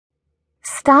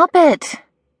Stop it,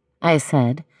 I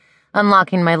said,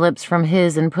 unlocking my lips from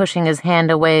his and pushing his hand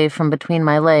away from between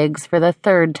my legs for the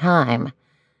third time.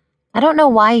 I don't know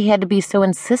why he had to be so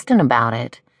insistent about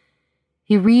it.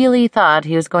 He really thought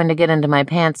he was going to get into my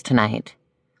pants tonight.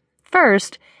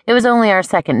 First, it was only our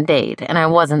second date, and I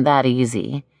wasn't that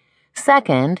easy.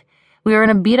 Second, we were in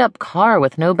a beat-up car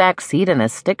with no back seat and a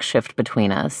stick shift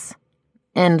between us.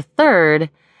 And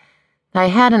third, I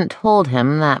hadn't told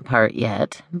him that part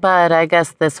yet, but I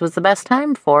guess this was the best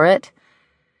time for it.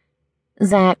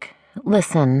 Zach,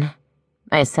 listen,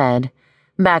 I said,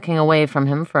 backing away from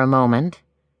him for a moment.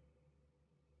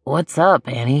 What's up,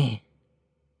 Annie?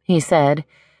 He said,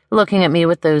 looking at me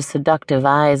with those seductive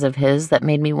eyes of his that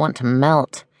made me want to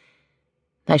melt.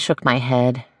 I shook my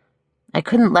head. I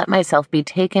couldn't let myself be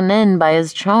taken in by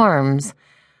his charms.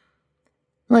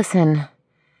 Listen,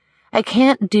 I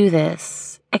can't do this.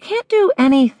 I can't do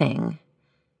anything.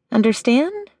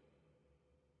 Understand?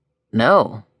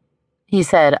 No, he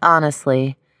said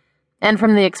honestly, and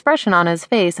from the expression on his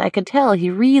face, I could tell he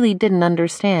really didn't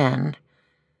understand.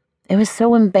 It was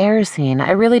so embarrassing,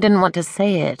 I really didn't want to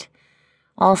say it.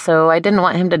 Also, I didn't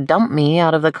want him to dump me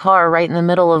out of the car right in the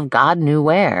middle of God knew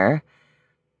where.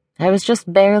 I was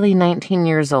just barely 19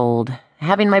 years old,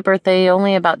 having my birthday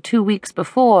only about 2 weeks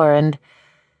before, and...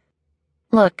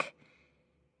 Look,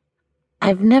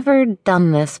 I've never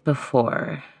done this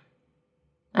before.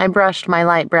 I brushed my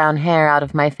light brown hair out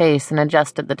of my face and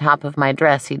adjusted the top of my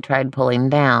dress he'd tried pulling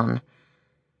down.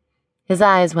 His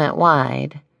eyes went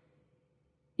wide.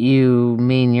 You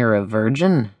mean you're a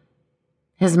virgin?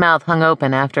 His mouth hung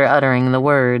open after uttering the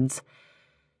words.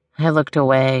 I looked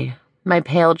away, my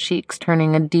pale cheeks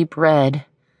turning a deep red.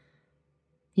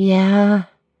 Yeah,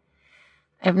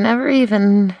 I've never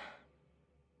even...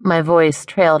 My voice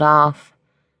trailed off.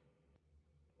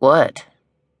 What?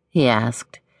 He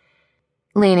asked,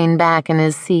 leaning back in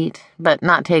his seat, but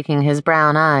not taking his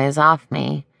brown eyes off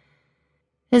me.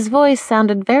 His voice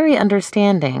sounded very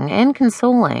understanding and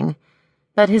consoling,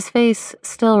 but his face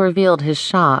still revealed his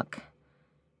shock.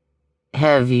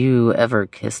 Have you ever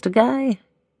kissed a guy?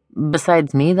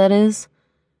 Besides me, that is?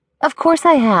 Of course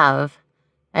I have,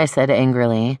 I said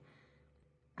angrily.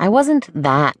 I wasn't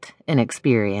that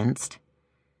inexperienced.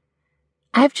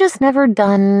 I've just never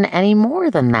done any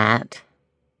more than that.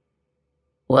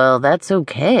 Well, that's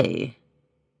okay.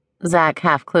 Zach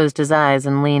half closed his eyes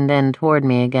and leaned in toward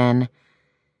me again.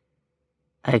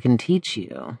 I can teach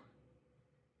you.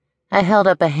 I held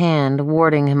up a hand,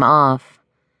 warding him off.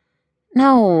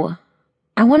 No,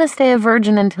 I want to stay a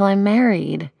virgin until I'm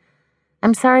married.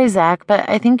 I'm sorry, Zach, but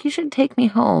I think you should take me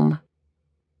home.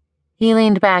 He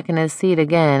leaned back in his seat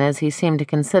again as he seemed to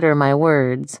consider my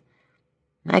words.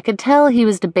 I could tell he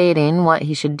was debating what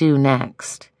he should do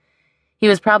next. He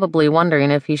was probably wondering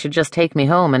if he should just take me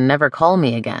home and never call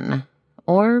me again,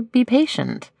 or be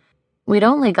patient. We'd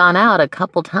only gone out a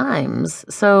couple times,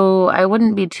 so I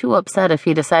wouldn't be too upset if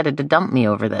he decided to dump me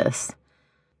over this.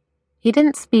 He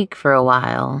didn't speak for a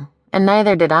while, and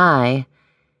neither did I.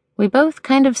 We both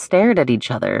kind of stared at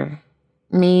each other,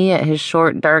 me at his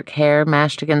short, dark hair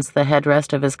mashed against the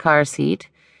headrest of his car seat,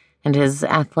 and his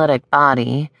athletic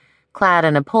body, clad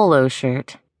in a polo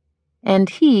shirt, and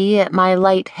he at my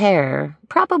light hair,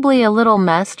 probably a little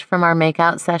messed from our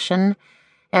makeout session,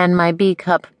 and my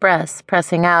B-cup breasts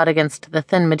pressing out against the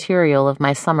thin material of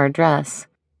my summer dress.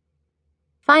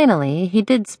 Finally, he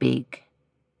did speak.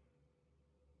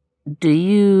 Do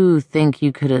you think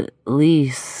you could at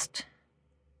least...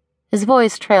 His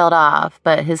voice trailed off,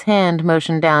 but his hand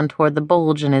motioned down toward the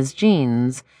bulge in his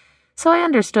jeans, so I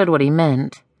understood what he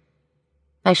meant.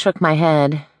 I shook my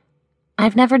head.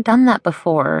 I've never done that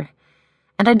before,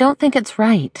 and I don't think it's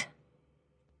right.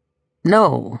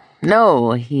 No,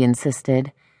 he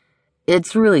insisted.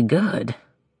 It's really good.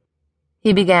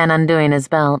 He began undoing his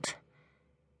belt.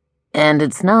 And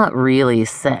it's not really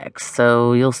sex,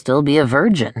 so you'll still be a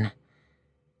virgin.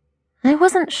 I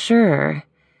wasn't sure.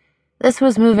 This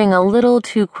was moving a little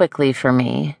too quickly for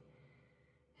me.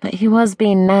 But he was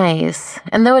being nice,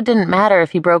 and though it didn't matter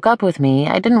if he broke up with me,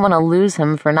 I didn't want to lose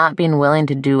him for not being willing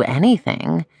to do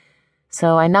anything.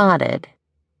 So I nodded.